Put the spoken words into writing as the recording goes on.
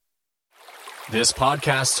This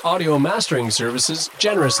podcast's audio mastering services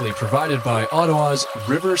generously provided by Ottawa's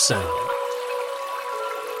River Sound.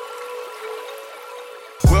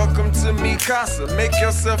 Welcome to me casa, make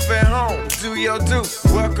yourself at home, do your do.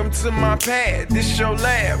 Welcome to my pad, this your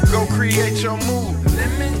lab, go create your move.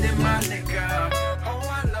 Lemon in my nigga, oh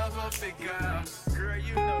I love a big girl. Girl,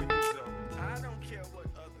 you know you so, I don't care what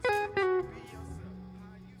others say. Be yourself,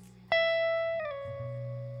 how you see.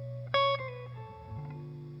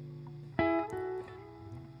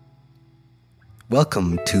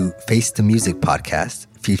 Welcome to Face the Music podcast,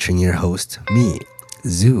 featuring your host, me,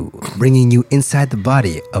 Zoo, bringing you inside the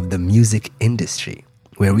body of the music industry,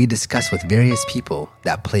 where we discuss with various people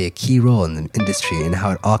that play a key role in the industry and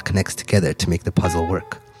how it all connects together to make the puzzle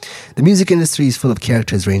work. The music industry is full of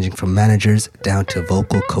characters ranging from managers down to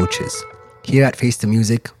vocal coaches. Here at Face the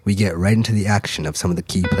Music, we get right into the action of some of the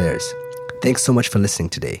key players. Thanks so much for listening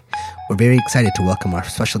today. We're very excited to welcome our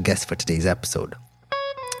special guest for today's episode.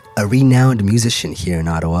 A renowned musician here in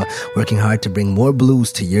Ottawa, working hard to bring more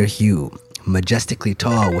blues to your hue. Majestically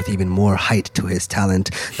tall with even more height to his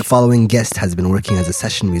talent, the following guest has been working as a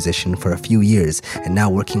session musician for a few years and now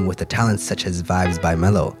working with the talents such as Vibes by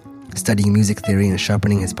Mello. Studying music theory and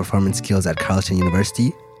sharpening his performance skills at Carleton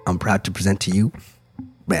University, I'm proud to present to you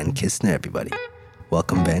Ben Kistner, everybody.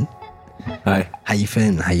 Welcome, Ben. Hi. How you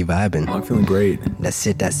feeling? How you vibing? I'm feeling great. That's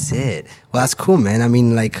it. Well, that's cool, man. I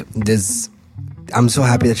mean, I'm so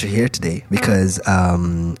happy that you're here today because,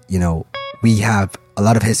 we have a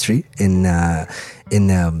lot of history in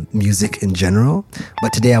music in general.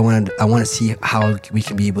 But today I want to see how we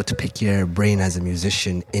can be able to pick your brain as a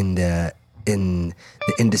musician in the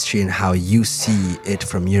industry and how you see it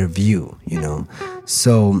from your view,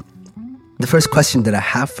 So the first question that I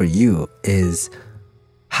have for you is,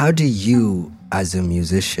 how do you as a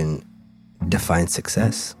musician define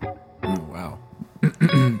success? Oh, wow.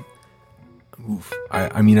 Oof.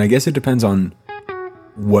 I mean, I guess it depends on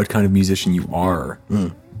what kind of musician you are,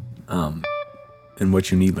 and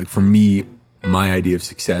what you need. Like for me, my idea of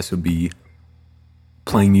success would be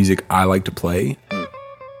playing music I like to play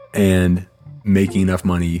and making enough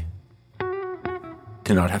money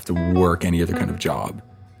to not have to work any other kind of job.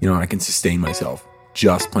 And I can sustain myself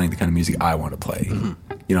just playing the kind of music I want to play.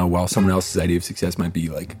 While someone else's idea of success might be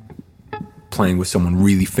like playing with someone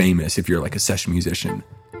really famous if you're like a session musician,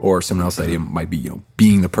 or someone else's idea might be,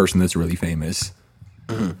 being the person that's really famous.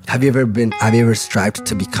 Have you ever strived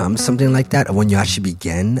to become something like that? Or when you actually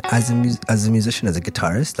began as a musician, as a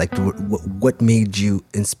guitarist, like what made you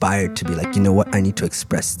inspired to be like, you know what, I need to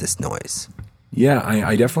express this noise? Yeah,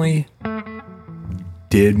 I definitely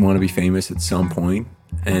did want to be famous at some point,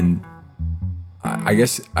 and I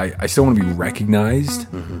guess I still want to be recognized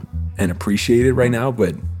and appreciated right now,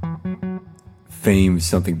 but fame is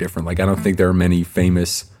something different. Like I don't think there are many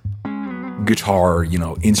famous guitar,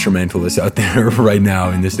 instrumentalists out there right now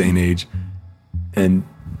in this day and age. And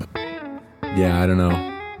yeah, I don't know.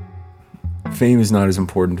 Fame is not as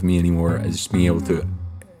important to me anymore as just being able to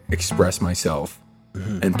express myself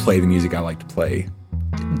and play the music I like to play.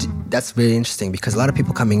 That's very interesting because a lot of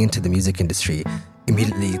people coming into the music industry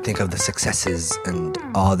immediately think of the successes and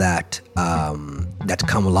all that that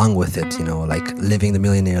come along with it, like living the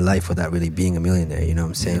millionaire life without really being a millionaire, you know what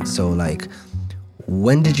I'm saying? So like,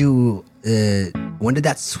 when did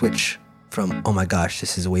that switch from, oh my gosh,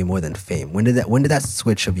 this is way more than fame? When did that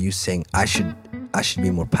switch of you saying I should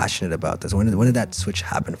be more passionate about this? When did that switch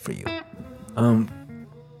happen for you? Well,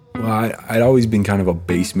 I'd always been kind of a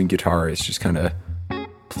basement guitarist, just kind of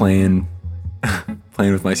playing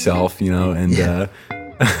with myself, and yeah.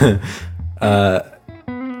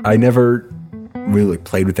 I never really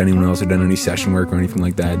played with anyone else or done any session work or anything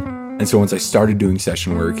like that. And so once I started doing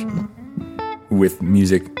session work with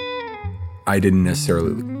music I didn't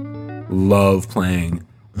necessarily love playing,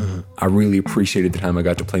 I really appreciated the time I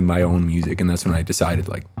got to play my own music, and that's when I decided,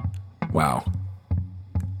 like, wow,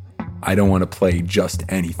 I don't want to play just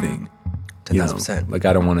anything. 10,000%. Like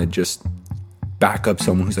I don't want to just back up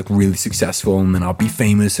someone who's like really successful and then I'll be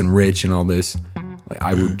famous and rich and all this. Like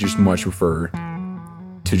I would just much prefer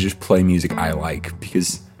to just play music I like,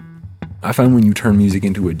 because I find when you turn music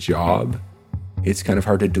into a job, it's kind of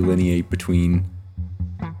hard to delineate between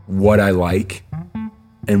what I like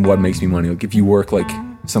and what makes me money. Like if you work like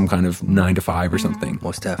some kind of 9 to 5 or something,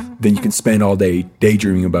 most def, then you can spend all day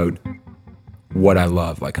daydreaming about what I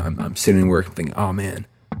love. Like I'm sitting at work and thinking, oh man,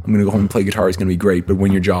 I'm gonna go home and play guitar, it's gonna be great. But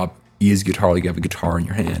when your job is guitar, like you have a guitar in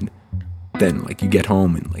your hand, then like you get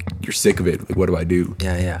home and like you're sick of it. Like what do I do?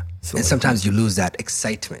 Yeah. So And sometimes you lose that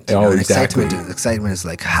excitement. Oh, And exactly. Excitement is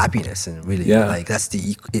like happiness, and really, Yeah. like that's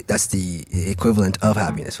the equivalent of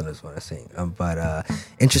happiness. What I was saying. But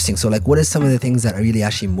interesting. So, like, what are some of the things that really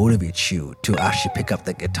actually motivate you to actually pick up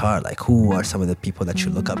the guitar? Like, who are some of the people that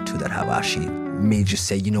you look up to that have actually made you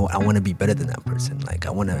say, you know what, I want to be better than that person. Like,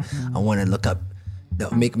 I want to look up,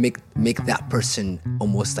 make that person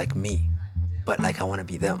almost like me, but like I want to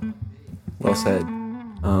be them. Well said.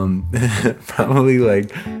 Probably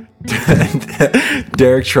like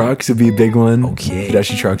Derek Trucks would be a big one. Okay.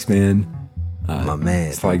 Tedeschi Trucks band. My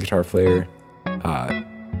man. Slide guitar player.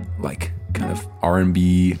 Like kind of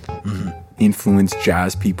R&B influenced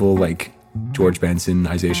jazz people like George Benson,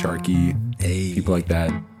 Isaiah Sharkey, Hey. people like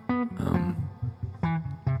that.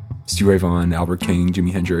 Stevie Ray Vaughan, Albert King,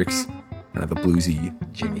 Jimi Hendrix, kind of the bluesy,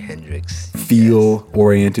 Jimi Hendrix.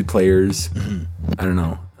 feel-oriented players. I don't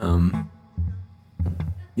know.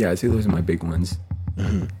 Yeah, I'd say those are my big ones.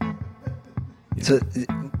 So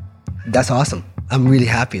that's awesome. I'm really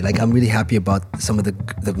happy. Like, I'm really happy about some of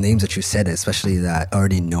the names that you said, especially that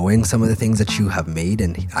already knowing some of the things that you have made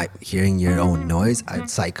and hearing your own noise.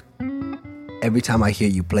 It's like every time I hear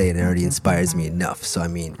you play, it already inspires me enough. So I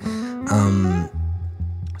mean,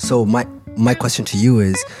 so my question to you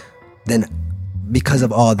is, then, because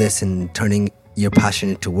of all this and turning your passion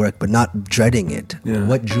into work, but not dreading it, Yeah.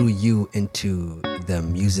 what drew you into the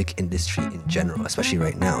music industry in general, especially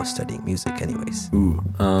right now, studying music anyways?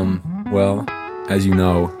 Well, as you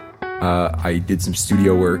know, I did some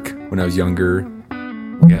studio work when I was younger.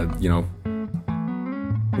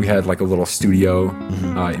 We had like a little studio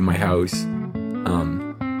in my house,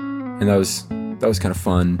 and that was kind of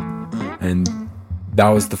fun, and that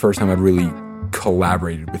was the first time I'd really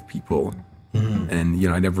collaborated with people, and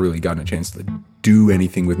I never really gotten a chance to do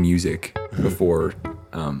anything with music before,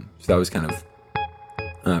 so that was kind of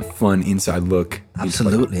fun inside look.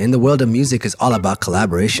 Absolutely. And the world of music is all about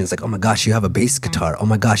collaborations. Like, oh my gosh, you have a bass guitar. Oh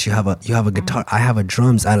my gosh, you have a guitar. I have a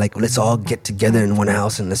drums. Let's all get together in one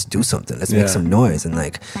house and let's do something. Let's make some noise. And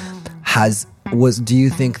like, do you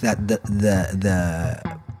think that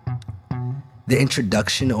the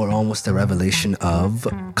introduction or almost the revelation of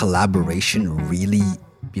collaboration really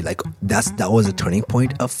be like that was a turning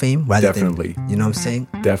point of fame rather Definitely. than, you know what I'm saying?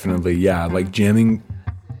 Definitely, yeah. Like jamming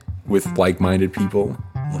with like-minded people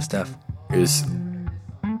Most def. is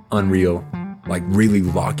unreal. Like really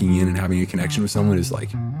locking in and having a connection with someone is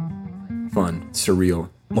like fun, surreal.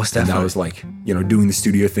 Most And that definitely. was like, doing the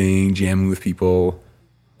studio thing, jamming with people,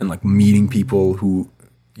 and like meeting people who,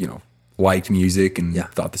 liked music and Yeah.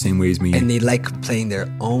 thought the same way as me. And they like playing their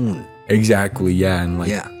own. Exactly, yeah. And like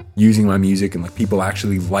Yeah. using my music, and like people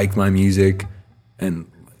actually liked my music, and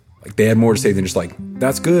like they had more to say than just like,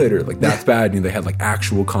 that's good or like that's bad. They had like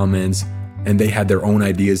actual comments, and they had their own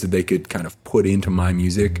ideas that they could kind of put into my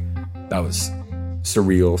music. That was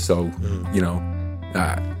surreal. So,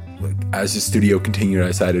 like, as the studio continued, I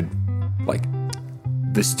decided like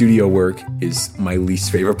the studio work is my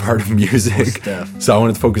least favorite part of music. Stuff. So I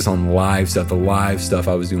wanted to focus on live stuff. The live stuff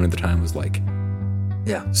I was doing at the time was like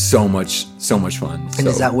Yeah. so much fun. And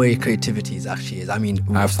is that where your creativity actually is? I mean,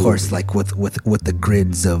 of Absolutely. course, like with the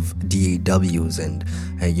grids of DAWs and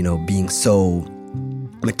being so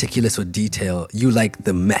meticulous with detail, you like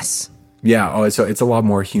the mess. Yeah, so it's a lot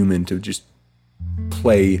more human to just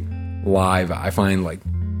play live. I find like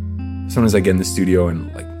sometimes I get in the studio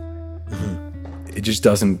and like it just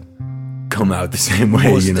doesn't come out the same way,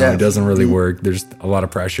 Most it def. doesn't really work. There's a lot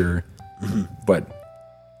of pressure. But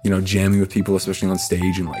jamming with people, especially on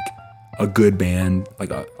stage, and like a good band,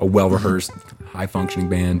 like a well-rehearsed, high-functioning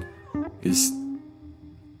band it's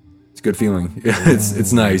a good feeling.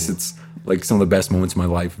 It's nice. It's like some of the best moments of my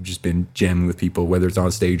life have just been jamming with people, whether it's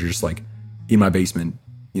on stage or just like in my basement.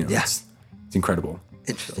 Yeah. It's incredible.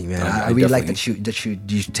 Interesting, man. I I really like definitely- that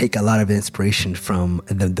you take a lot of inspiration from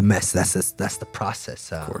the mess. That's the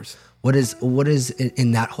process. Of course. What is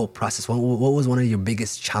in that whole process? What was one of your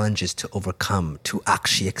biggest challenges to overcome to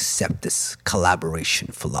actually accept this collaboration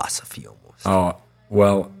philosophy almost? Oh,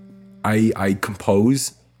 well, I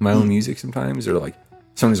compose my own music sometimes, or like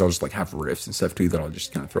sometimes I'll just like have riffs and stuff too that I'll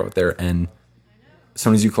just kind of throw out there. And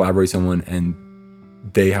sometimes you collaborate with someone and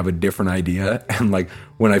they have a different idea. And like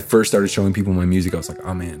when I first started showing people my music, I was like,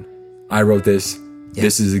 oh man, I wrote this. Yeah.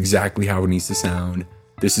 This is exactly how it needs to sound.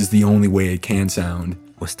 This is the only way it can sound.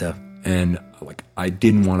 What's that? And like I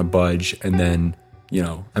didn't want to budge. And then,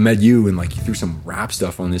 I met you and like you threw some rap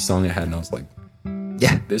stuff on this song I had, and I was like,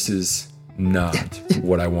 Yeah. this is not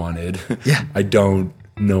what I wanted. Yeah. I don't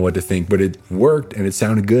know what to think, but it worked and it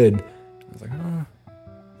sounded good. I was like,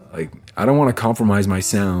 like I don't want to compromise my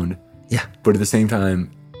sound, Yeah. but at the same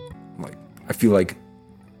time, like I feel like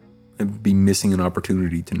be missing an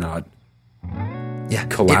opportunity to not Yeah,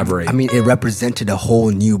 collaborate. It represented a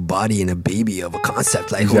whole new body and a baby of a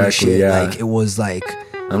concept. Like, holy Exactly, shit! yeah. Like, it was like,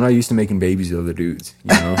 I'm not used to making babies of other dudes,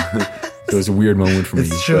 you know. So it was a weird moment for me.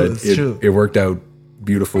 It's true, but it's true. It worked out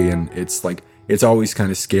beautifully, and it's like it's always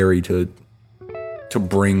kind of scary to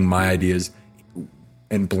bring my ideas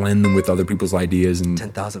and blend them with other people's ideas and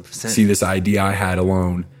 10,000%. see this idea I had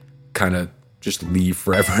alone kind of just leave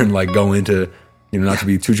forever and like go into, you know, not to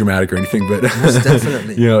be too dramatic or anything, but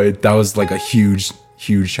definitely. you know, that was like a huge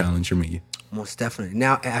challenge for me. Most definitely.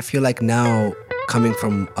 Now, I feel like now coming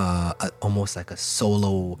from almost like a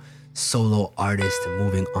solo artist and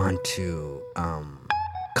moving on to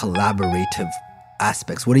collaborative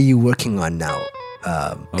aspects. What are you working on now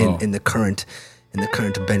in the current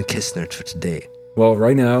Ben Kistner for today? Well,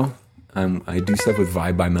 right now, I do stuff with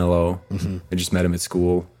Vibe by Mello. I just met him at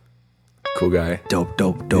school. Cool guy. Dope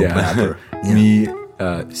rapper. Yeah. Me,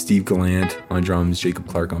 Steve Gallant on drums, Jacob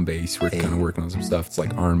Clark on bass. We're kind of working on some stuff. It's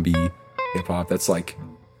like R&B, hip hop. That's like,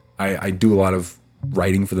 I do a lot of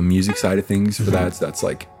writing for the music side of things for that. So that's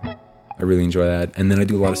like, I really enjoy that. And then I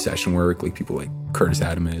do a lot of session work, like people like Curtis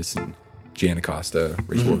Adamus and Jan Acosta,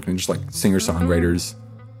 Rachel Workman, just like singer-songwriters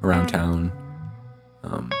around town.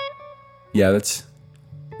 Yeah, that's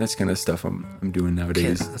kind of stuff I'm doing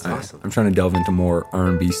nowadays. Okay, that's awesome. I'm trying to delve into more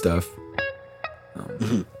R&B stuff.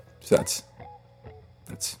 So that's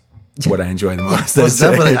what I enjoy the most. Most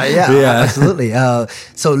definitely. Yeah, absolutely.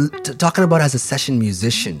 So talking about as a session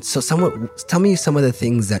musician, so tell me some of the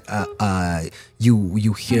things that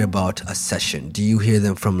you hear about a session. Do you hear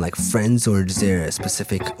them from like friends, or is there a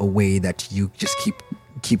specific way that you just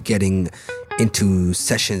keep getting into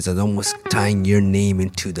sessions and almost tying your name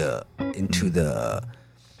into the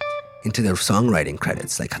songwriting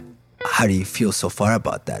credits? Like, how do you feel so far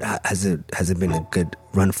about that? Has it been a good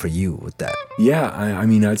run for you with that? Yeah, I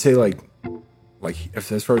mean, I'd say like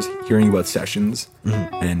as far as hearing about sessions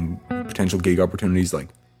and potential gig opportunities, like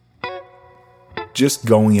just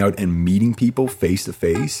going out and meeting people face to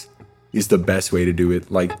face is the best way to do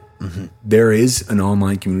it. Like there is an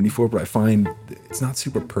online community for it, but I find it's not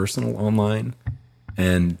super personal online,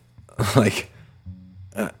 and like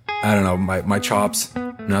I don't know, my chops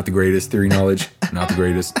not the greatest, theory knowledge not the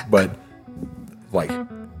greatest, but like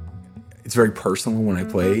it's very personal when I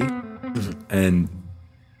play, and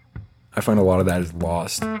I find a lot of that is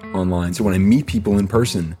lost online. So when I meet people in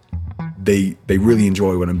person, they really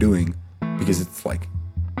enjoy what I'm doing, because it's like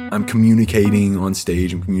I'm communicating on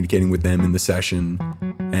stage, I'm communicating with them in the session,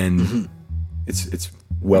 and it's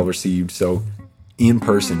well received. So in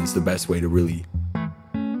person is the best way to really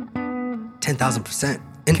 10,000%.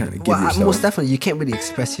 And Kinda give yourself- most definitely, you can't really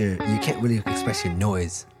express your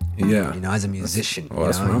noise. Yeah. You know, as a musician. Well,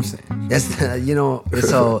 that's what I'm saying. That's you know.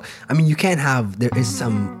 So I mean, you can't have. There is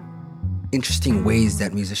some interesting ways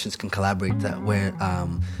that musicians can collaborate. That where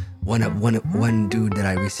one dude that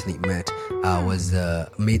I recently met was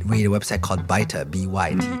made a website called Byta,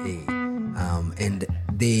 BYTA, and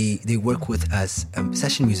they work with us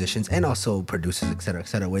session musicians and also producers,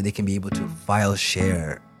 etc., where they can be able to file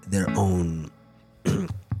share their own.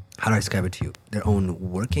 How do I describe it to you? Their own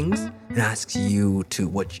workings, and asks you to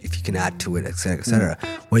what if you can add to it, etc.,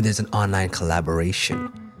 where there's an online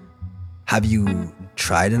collaboration. Have you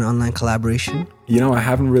tried an online collaboration? You know, I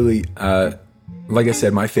haven't really. Like I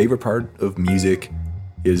said, my favorite part of music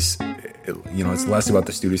is, you know, it's less about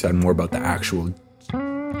the studio side, more about the actual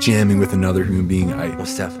jamming with another human being. I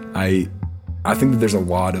think that there's a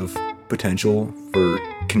lot of potential for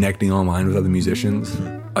connecting online with other musicians,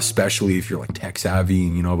 especially if you're like tech savvy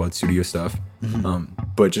and you know about studio stuff.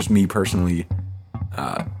 But just me personally,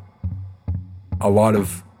 a lot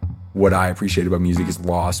of what I appreciate about music is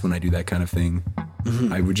lost when I do that kind of thing.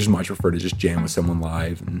 I would just much prefer to just jam with someone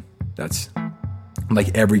live, and that's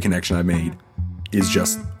like every connection I've made is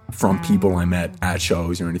just from people I met at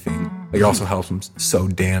shows or anything. Like it also helps I'm so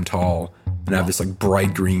damn tall and I have this like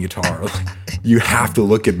bright green guitar. Like, you have to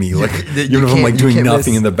look at me. Like you know, I'm like doing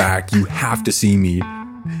nothing in the back. You have to see me.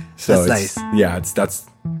 So that's it's, nice. Yeah,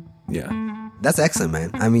 That's excellent,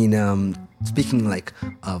 man. I mean, speaking like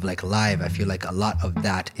of like live, I feel like a lot of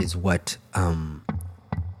that is what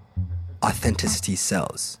authenticity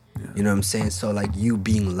sells. You know what I'm saying? So like you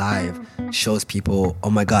being live shows people,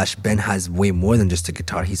 oh my gosh, Ben has way more than just a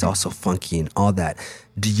guitar. He's also funky and all that.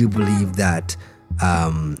 Do you believe that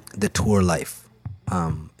the tour life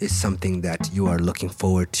is something that you are looking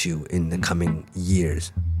forward to in the coming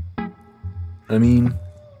years? I mean,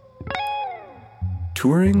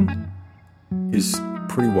 touring is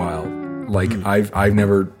pretty wild. Like I've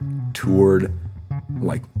never toured.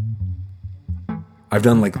 Like I've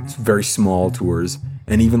done like very small tours,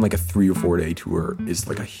 And even like a 3 or 4 day tour is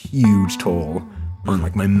like a huge toll on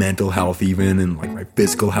like my mental health even, and like my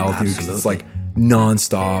physical health, because it's like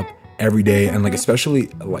nonstop every day. And like, especially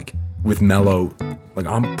like with Mellow, like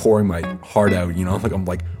I'm pouring my heart out, you know, like I'm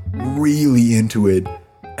like really into it.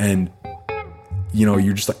 And you know,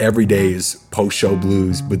 you're just like, every day is post-show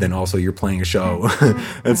blues, but then also you're playing a show.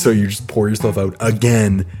 And so you just pour yourself out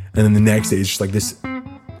again. And then the next day it's just like this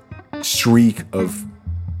streak of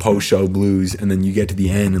post-show blues. And then you get to the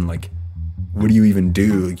end and like, what do you even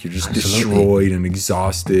do? Like, you're just destroyed and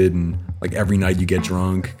exhausted. And like every night you get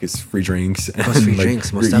drunk because free drinks. And free like,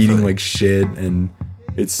 drinks, most you're definitely. eating like shit. And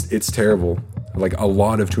it's terrible. Like a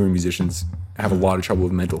lot of touring musicians have a lot of trouble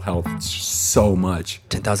with mental health. It's just so much.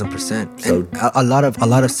 10,000%. So- And a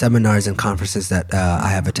lot of seminars and conferences that I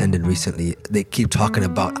have attended recently, they keep talking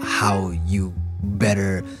about how you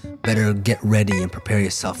better get ready and prepare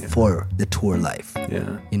yourself for the tour life.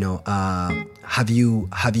 Yeah. You know, have you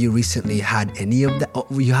recently had any of that? Oh,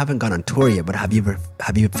 you haven't gone on tour yet, but have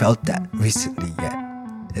you felt that recently yet?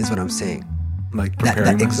 Is what I'm saying. Like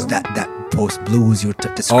preparing myself. that post blues you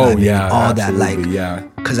were describing, Oh yeah, all that, like, absolutely, yeah.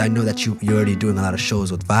 because I know that you're already doing a lot of shows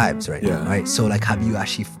with Vibes right now, Yeah. right? So like, have you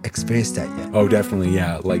actually experienced that yet? Oh, definitely,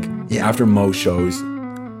 yeah. Like Yeah. after most shows,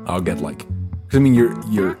 I'll get like, because I mean,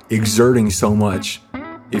 you're exerting so much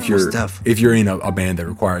if you're def. in a band that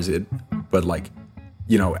requires it, but like,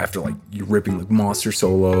 you know, after like you're ripping like monster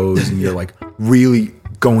solos and you're like really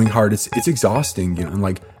going hard, it's exhausting, you know. And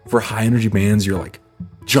like for high energy bands, you're like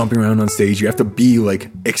jumping around on stage. You have to be like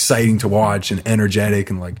exciting to watch and energetic,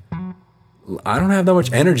 and like I don't have that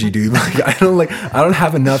much energy, dude. Like I don't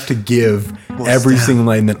have enough to give every def. single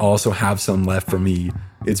night and then also have some left for me.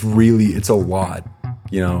 It's a lot,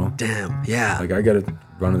 you know. Damn, yeah. Like I gotta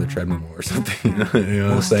run on the treadmill more or something. You know what I'm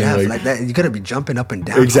Most saying? def, like that, you gotta be jumping up and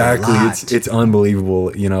down. a Exactly. lot. It's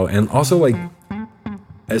unbelievable, you know. And also like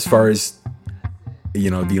as far as,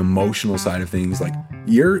 you know, the emotional side of things, like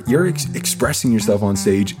you're expressing yourself on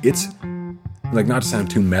stage. It's like, not to sound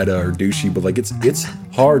too meta or douchey, but like it's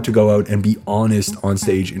hard to go out and be honest on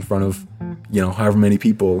stage in front of, you know, however many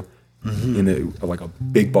people in like a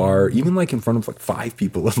big bar, even like in front of like 5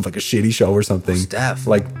 people, like a shitty show or something. Staff.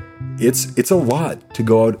 Like it's a lot to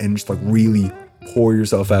go out and just like really pour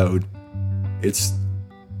yourself out. It's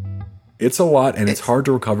a lot, and it's hard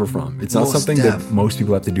to recover from. It's not Most something def. that most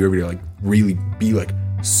people have to do every day. Like really be like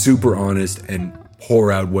super honest and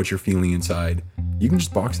pour out what you're feeling inside. You can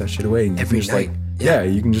just box that shit away, and you Every can just night. like Yeah.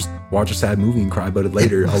 you can just watch a sad movie and cry about it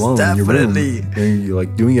later Most alone in your room. definitely. And you're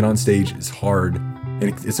like, doing it on stage is hard, and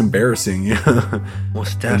it's embarrassing. Most And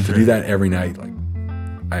to definitely. do that every night, like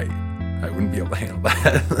I wouldn't be able to handle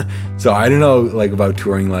that. So I don't know, like, about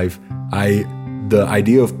touring life. The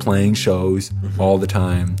idea of playing shows all the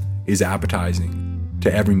time is appetizing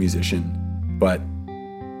to every musician, but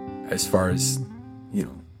as far as, you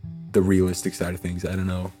know, the realistic side of things, I don't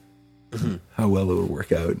know how well it would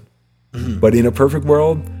work out. But in a perfect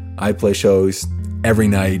world, I play shows every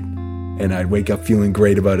night, and I'd wake up feeling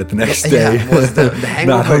great about it the next day. Yeah, most the Not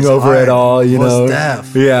hangover's hungover hard. at all, you Most know.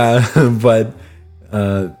 def. Yeah, but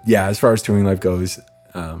yeah, as far as touring life goes,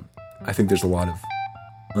 I think there's a lot of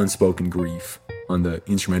unspoken grief on the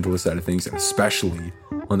instrumentalist side of things, and especially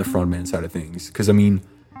on the frontman side of things. Because I mean,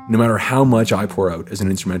 no matter how much I pour out as an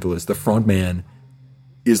instrumentalist, the frontman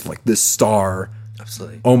is like the star.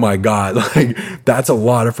 Absolutely. Oh my god, like that's a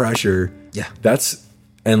lot of pressure. Yeah.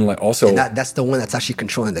 And like also That's the one that's actually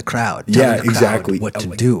controlling the crowd. yeah, telling the crowd exactly. What to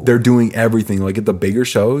Like, do. They're doing everything. Like at the bigger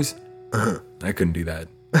shows, I couldn't do that.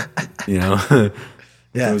 You know,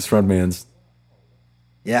 Yeah. those frontmans,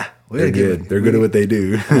 Yeah. they're good. They're good at what they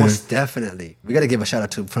do. Most definitely. We got to give a shout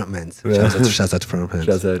out to frontmen. Shouts out to frontmen.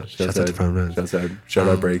 Shouts out to frontmen. Shouts out. Shout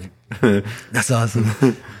out break. That's awesome.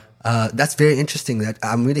 That's very interesting. That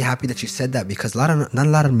I'm really happy that you said that, because not a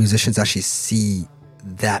lot of musicians actually see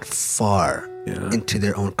that far into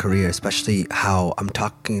their own career, especially how I'm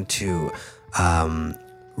talking to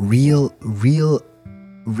real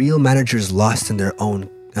managers lost in their own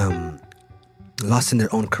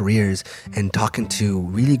careers, and talking to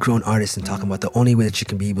really grown artists and talking about the only way that you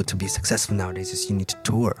can be able to be successful nowadays is you need to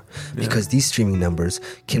tour, because these streaming numbers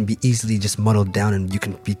can be easily just muddled down, and you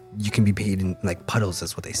can be paid in like puddles,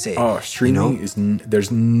 that's what they say. Oh, streaming is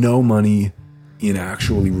there's no money in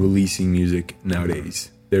actually releasing music nowadays.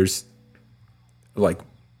 There's like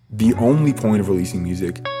the only point of releasing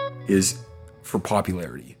music is for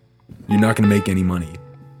popularity. You're not going to make any money.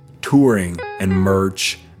 Touring and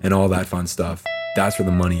merch and all that fun stuff, that's where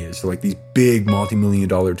the money is. So like these big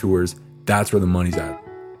multi-million-dollar tours, that's where the money's at.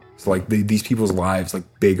 So like these people's lives, like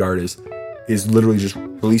big artists, is literally just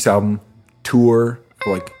release album, tour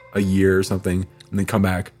for like a year or something, and then come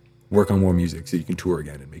back, work on more music so you can tour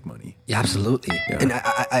again and make money. Yeah, absolutely. Yeah. And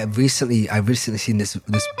I've recently seen this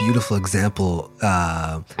beautiful example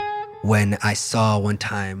when I saw one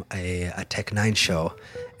time a Tech Nine show,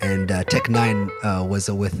 and Tech Nine was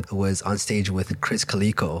on stage with Chris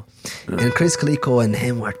Calico, and Chris Calico and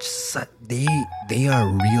him are they are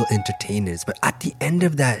real entertainers. But at the end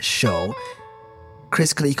of that show,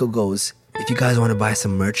 Chris Calico goes, "If you guys want to buy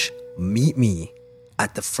some merch, meet me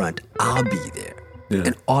at the front. I'll be there." Yeah.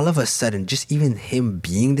 And all of a sudden, just even him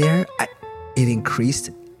being there, it increased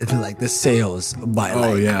like the sales by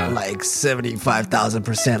like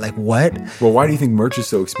 75,000%. Like what? Well, why do you think merch is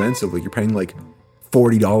so expensive? Like you're paying like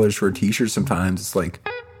 $40 for a t-shirt sometimes. It's like,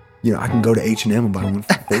 you know, I can go to H&M and buy one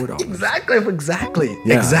for $4. Exactly.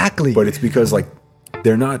 But it's because like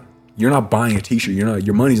you're not buying a t-shirt.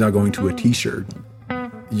 Your money's not going to a t-shirt.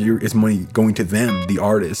 It's money going to them, the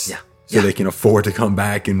artists. Yeah. So they can afford to come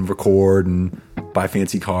back and record and buy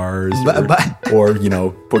fancy cars, or you know,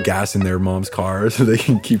 put gas in their mom's car so they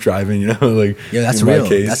can keep driving. You know, like that's real.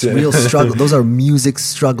 That's real struggle. Those are music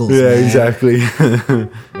struggles. Yeah, man. exactly.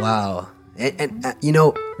 Wow. And you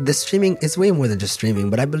know, the streaming is way more than just streaming.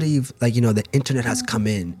 But I believe, like, you know, the internet has come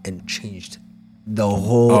in and changed the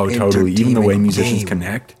whole. Oh, totally. Even the way musicians game.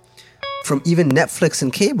 connect. From even Netflix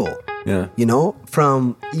and cable. Yeah. You know,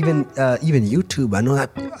 from even YouTube. I know that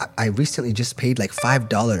I recently just paid like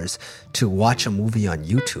 $5 to watch a movie on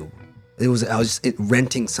YouTube. I was just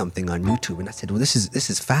renting something on YouTube, and I said, "Well, this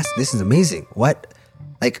is fast. This is amazing. What,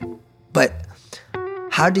 like, but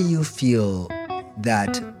how do you feel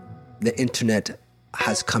that the internet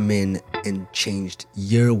has come in and changed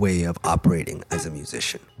your way of operating as a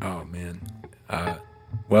musician?" Oh man.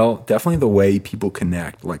 Well, definitely the way people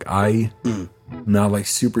connect. Like I'm not like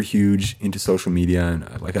super huge into social media,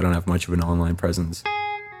 and like I don't have much of an online presence.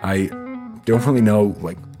 I don't really know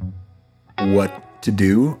like what to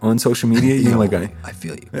do on social media. Even like I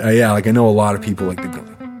feel you. Yeah, like I know a lot of people like they've got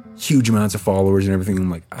like huge amounts of followers and everything.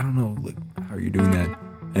 I'm like, I don't know, like how are you doing that?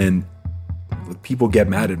 And like, people get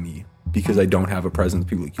mad at me because I don't have a presence.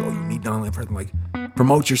 People are like, yo, you need an online presence. I'm like,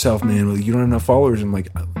 promote yourself, man. Like, you don't have enough followers. I'm like,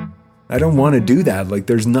 I don't want to do that. Like,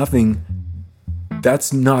 there's nothing.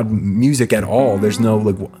 That's not music at all. There's no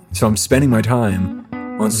like. So I'm spending my time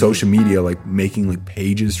on social media, like making like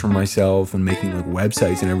pages for myself and making like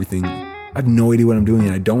websites and everything. I have no idea what I'm doing,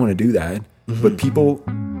 and I don't want to do that. But people,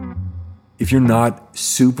 if you're not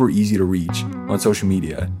super easy to reach on social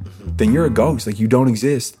media, then you're a ghost. Like, you don't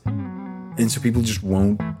exist, and so people just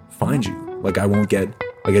won't find you. Like, I won't get.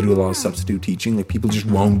 Like, I do a lot of substitute teaching. Like, people just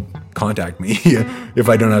won't contact me if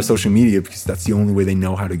I don't have social media, because that's the only way they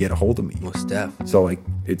know how to get a hold of me. Most def. So, like,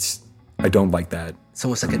 I don't like that. It's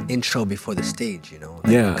almost like an intro before the stage, you know?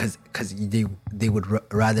 Like, Yeah. Because they would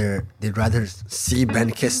rather see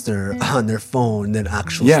Ben Kistner on their phone than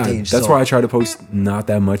actual stage. That's why I try to post not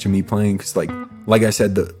that much of me playing, because like I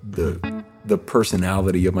said, the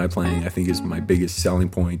personality of my playing, I think, is my biggest selling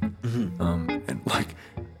point. And like,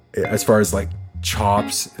 as far as like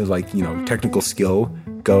chops, like, you know, technical skill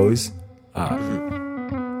goes, I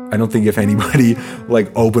don't think if anybody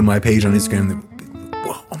like opened my page on Instagram, they would be,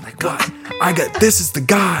 whoa, oh my god, this is the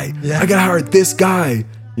guy. I gotta hire this guy.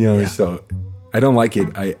 You know, so I don't like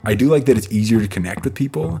it. I do like that it's easier to connect with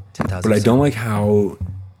people, 10,000%. but I don't like how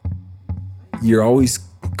you're always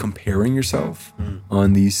comparing yourself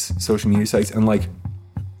on these social media sites, and like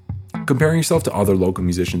comparing yourself to other local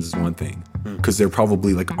musicians is one thing, because they're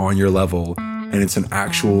probably like on your level and it's an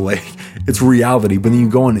actual, like, it's reality. But then you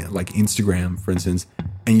go on like Instagram, for instance,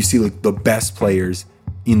 and you see like the best players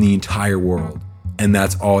in the entire world, and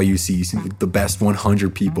that's all you see. You see like, the best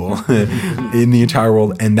 100 people in the entire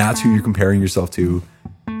world, and that's who you're comparing yourself to.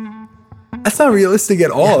 That's not realistic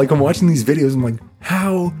at all. Like, I'm watching these videos, I'm like,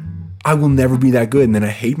 how? I will never be that good. And then I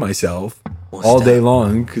hate myself all day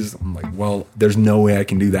long, because I'm like, well, there's no way I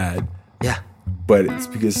can do that. Yeah. But it's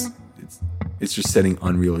because it's just setting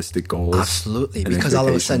unrealistic goals. Absolutely. Because all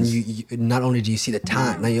of a sudden, you not only do you see the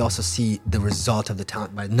talent, now you also see the result of the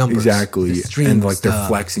talent by numbers. Exactly. The streams, and like they're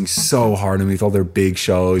flexing so hard on me with all their big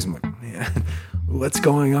shows. I'm like, man, what's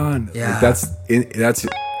going on? Yeah. Like, that's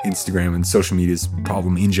Instagram and social media's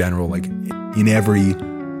problem in general, like in every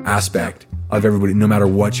aspect of everybody, no matter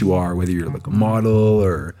what you are, whether you're like a model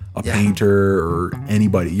or a painter or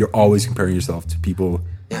anybody, you're always comparing yourself to people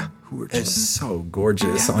who are just so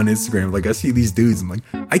gorgeous on Instagram. Like, I see these dudes, I'm like,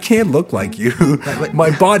 I can't look like you.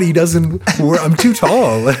 My body doesn't, I'm too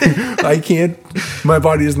tall. I can't, my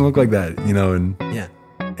body doesn't look like that, you know? And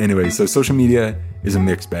anyway, so social media is a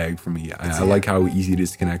mixed bag for me. I like how easy it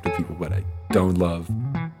is to connect with people, but I don't love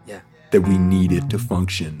that we need it to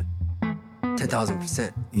function.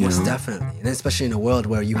 10,000%. You Most know? definitely. And especially in a world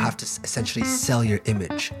where you have to essentially sell your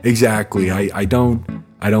image. Exactly. I don't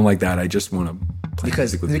like that. I just want to play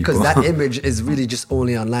Because music with people. that image is really just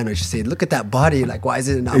only online. Where you say, look at that body. Like, why is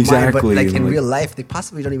it not mine? Exactly. But like in Like- real life, they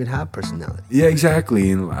possibly don't even have personality. Yeah,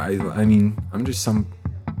 exactly. And I mean, I'm just some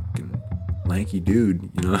fucking lanky dude,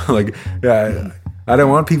 you know? Like, yeah, I don't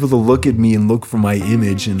want people to look at me and look for my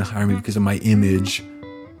image and hire me because of my image.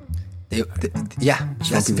 Yeah, Just want that's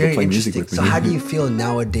people to very play music interesting. with me. So how do you feel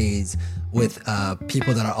nowadays with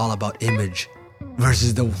people that are all about image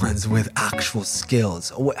versus the ones with actual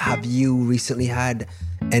skills? Have you recently had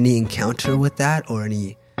any encounter with that or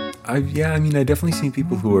any? I definitely seen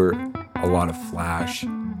people who are a lot of flash,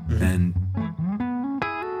 and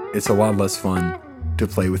it's a lot less fun to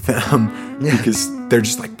play with them because they're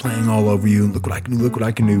just like playing all over you. Look what I can do, look what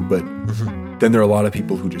I can do. But then there are a lot of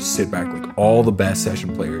people who just sit back, like all the best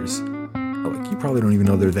session players are like, you probably don't even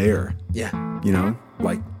know they're there. Yeah, You know,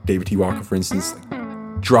 like David T. Walker, for instance,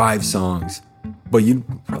 like drive songs, but you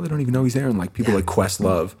probably don't even know he's there. And like people like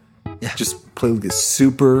Questlove, just play like this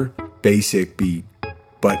super basic beat,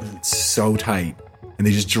 but it's so tight, and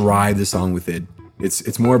they just drive the song with it.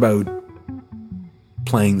 It's more about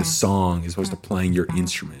playing the song as opposed to playing your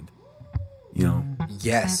instrument. You know,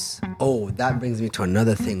 yes. Oh, that brings me to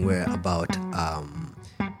another thing where about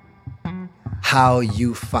how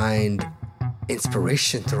you find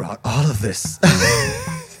inspiration throughout all of this.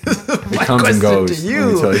 it My comes and question goes. to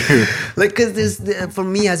Let me tell you. Like, because there's for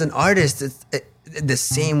me as an artist, it's the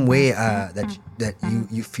same way that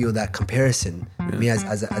you feel that comparison. Me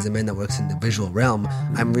as a man that works in the visual realm,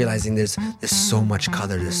 I'm realizing there's so much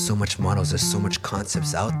color, there's so much models, there's so much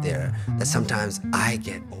concepts out there that sometimes I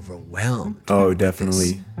get overwhelmed. Oh,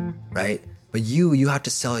 definitely. Right? But you have to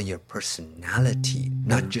sell your personality,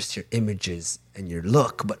 not just your images and your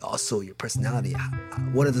look, but also your personality.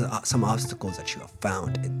 What are some obstacles that you have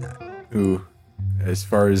found in that? Ooh, as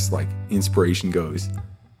far as like inspiration goes,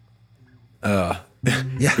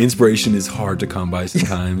 inspiration is hard to come by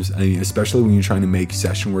sometimes. I mean, especially when you're trying to make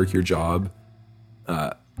session work your job.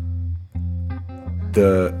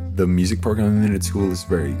 The music program I'm in at school is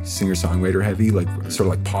very singer-songwriter heavy, like sort of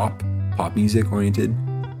like pop music oriented.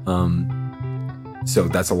 So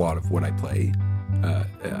that's a lot of what I play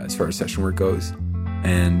as far as session work goes,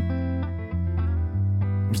 and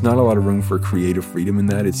there's not a lot of room for creative freedom in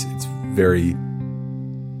that. It's very,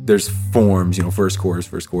 there's forms, you know, verse, chorus,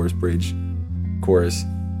 bridge, chorus,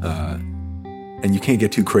 and you can't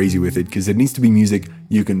get too crazy with it because it needs to be music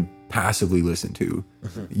you can passively listen to.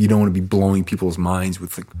 You don't want to be blowing people's minds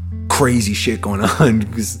with like crazy shit going on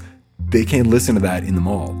because they can't listen to that in the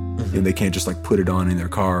mall. And they can't just like put it on in their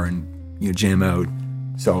car and, you know, jam out.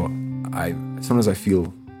 So sometimes I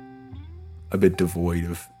feel a bit devoid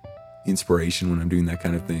of inspiration when I'm doing that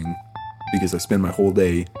kind of thing because I spend my whole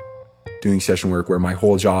day doing session work where my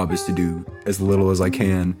whole job is to do as little as I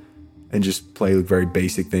can and just play like very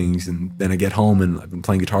basic things. And then I get home and I've been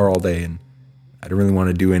playing guitar all day and I don't really want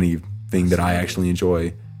to do anything that I actually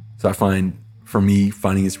enjoy. So I find, for me,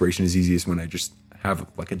 finding inspiration is easiest when I just have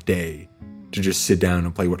like a day to just sit down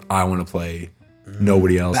and play what I want to play.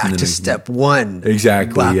 Nobody else. Back and then to I can- step one.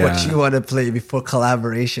 Exactly. Back Yeah. what you want to play before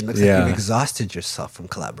collaboration. Looks like Yeah. you've exhausted yourself from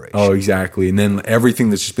collaboration. Oh, exactly. And then everything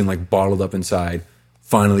that's just been like bottled up inside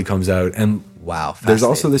finally comes out. And Wow. there's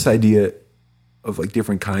also fascinating. this idea of like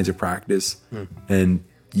different kinds of practice. And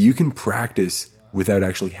you can practice without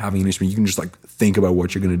actually having an instrument. You can just like think about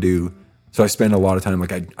what you're going to do. So I spend a lot of time,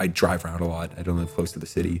 like I drive around a lot. I don't live close to the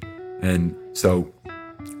city. And so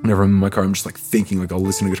whenever I'm in my car, I'm just like thinking, like I'll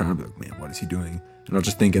listen to guitar and I'll be like, man, what is he doing? And I'll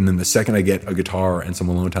just think. And then the second I get a guitar and some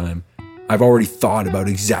alone time, I've already thought about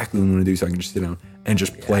exactly what I'm going to do. So I can just sit down and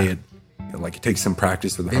just play it. Like it takes some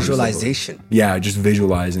practice with the Visualization. Yeah, just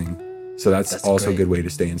visualizing. So that's also great. a good way to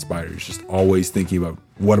stay inspired. It's just always thinking about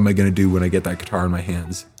what am I going to do when I get that guitar in my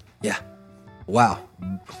hands. Yeah. Wow.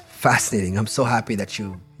 Fascinating. I'm so happy that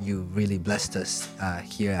you really blessed us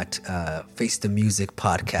here at Face the Music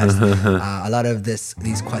podcast. A lot of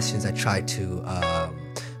these questions I try to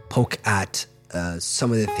poke at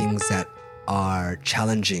some of the things that are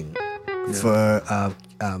challenging for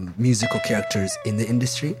musical characters in the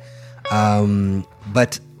industry.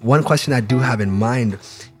 But one question I do have in mind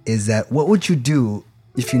is that what would you do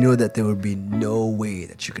if you knew that there would be no way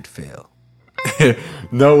that you could fail?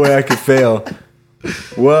 No way I could fail.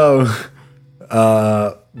 Whoa.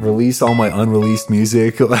 Release all my unreleased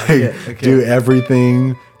music, like do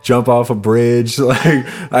everything, jump off a bridge. Like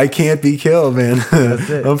I can't be killed, man. That's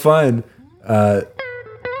it. I'm fine.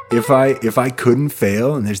 If I couldn't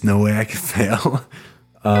fail and there's no way I could fail,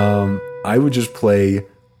 I would just play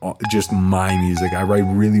just my music. I write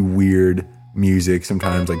really weird music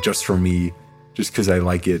sometimes, like just for me, just because I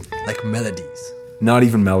like it. Like melodies. Not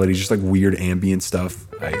even melodies, just like weird ambient stuff.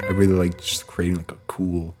 I really like just creating like a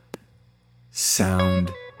cool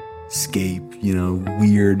soundscape, you know,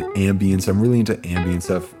 weird ambience. I'm really into ambient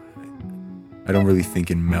stuff. I don't really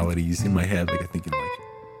think in melodies in my head. Like I think in like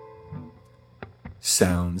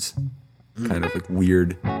sounds, kind of like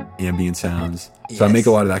weird ambient sounds. So I make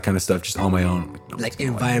a lot of that kind of stuff just on my own. Like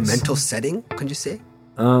environmental setting, could you say?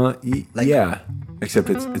 Yeah,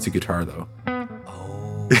 except it's a guitar though.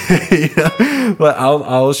 Yeah, but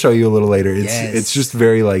I'll show you a little later. It's just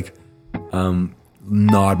very like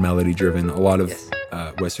not melody driven. A lot of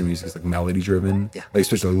Western music is like melody driven. Yeah. Like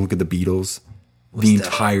especially look at the Beatles. The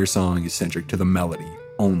entire song is centric to the melody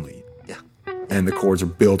only. Yeah. And the chords are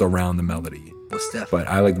built around the melody. Most definitely. But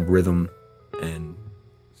I like rhythm and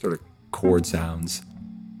sort of chord sounds.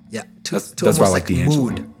 Yeah. That's why I like the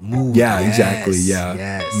mood. Yeah, exactly. Yeah.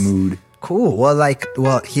 Yes. Mood. Cool.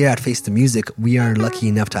 Well, here at Face the Music, we are lucky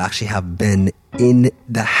enough to actually have Ben in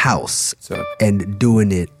the house and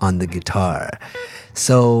doing it on the guitar.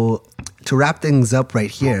 So to wrap things up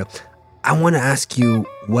right here, I want to ask you,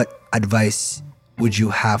 what advice would you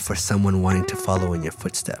have for someone wanting to follow in your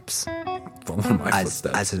footsteps? Follow my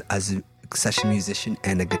footsteps. As a session musician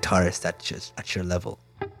and a guitarist at your level.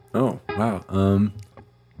 Oh, wow.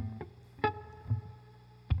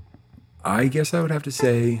 I guess I would have to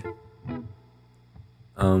say,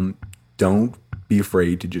 don't be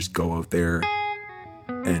afraid to just go out there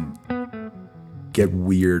and get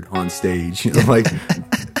weird on stage. You know, like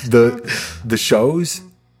the shows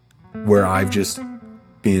where I've just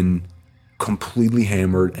been completely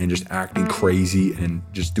hammered and just acting crazy and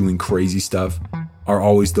just doing crazy stuff are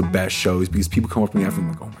always the best shows, because people come up to me after and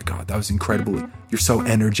like, oh my God, that was incredible. You're so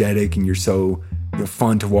energetic and you're so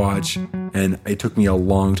fun to watch. And it took me a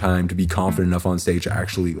long time to be confident enough on stage to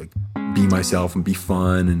actually like be myself and be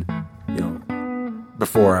fun. And, you know,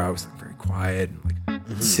 before I was like very quiet and like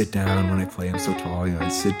sit down when I play. I'm so tall, you know, I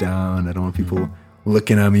sit down. I don't want people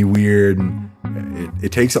looking at me weird. And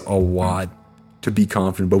it takes a lot to be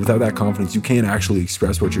confident, but without that confidence, you can't actually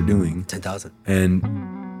express what you're doing. 10,000. And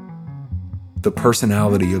the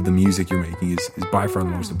personality of the music you're making is by far the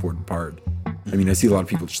most important part. I mean, I see a lot of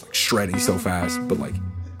people just like shredding so fast, but like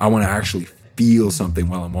I want to actually feel something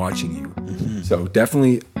while I'm watching you. So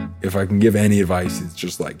definitely, if I can give any advice, it's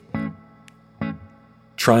just like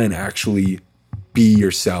try and actually be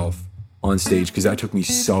yourself on stage, because that took me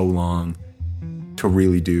so long to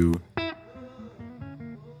really do.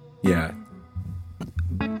 Yeah.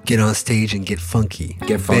 Get on stage and get funky.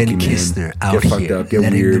 Get funky, Ben man. Kistner out get fucked here. Up, get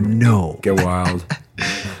letting weird. them know. Get wild.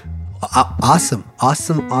 Awesome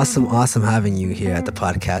having you here at the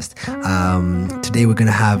podcast. Today we're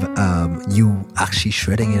gonna have you actually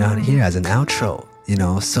shredding it out here as an outro, you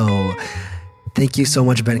know. So thank you so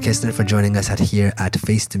much, Ben Kistner, for joining us here at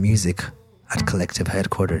Face the Music at Collective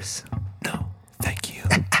Headquarters. No, thank you.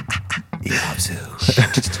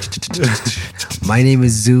 My name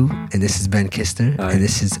is Zoo, and this is Ben Kistner, and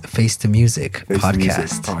this is Face the Music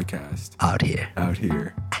podcast. Out here.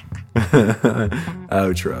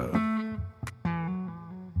 Outro.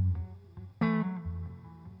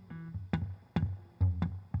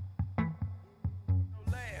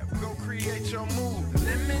 Go create your move.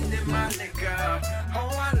 Lemon in my nigga. Oh,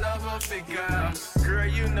 I love a figure. Girl,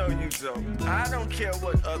 you know you dope. I don't care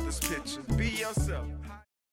what others picture. Be yourself.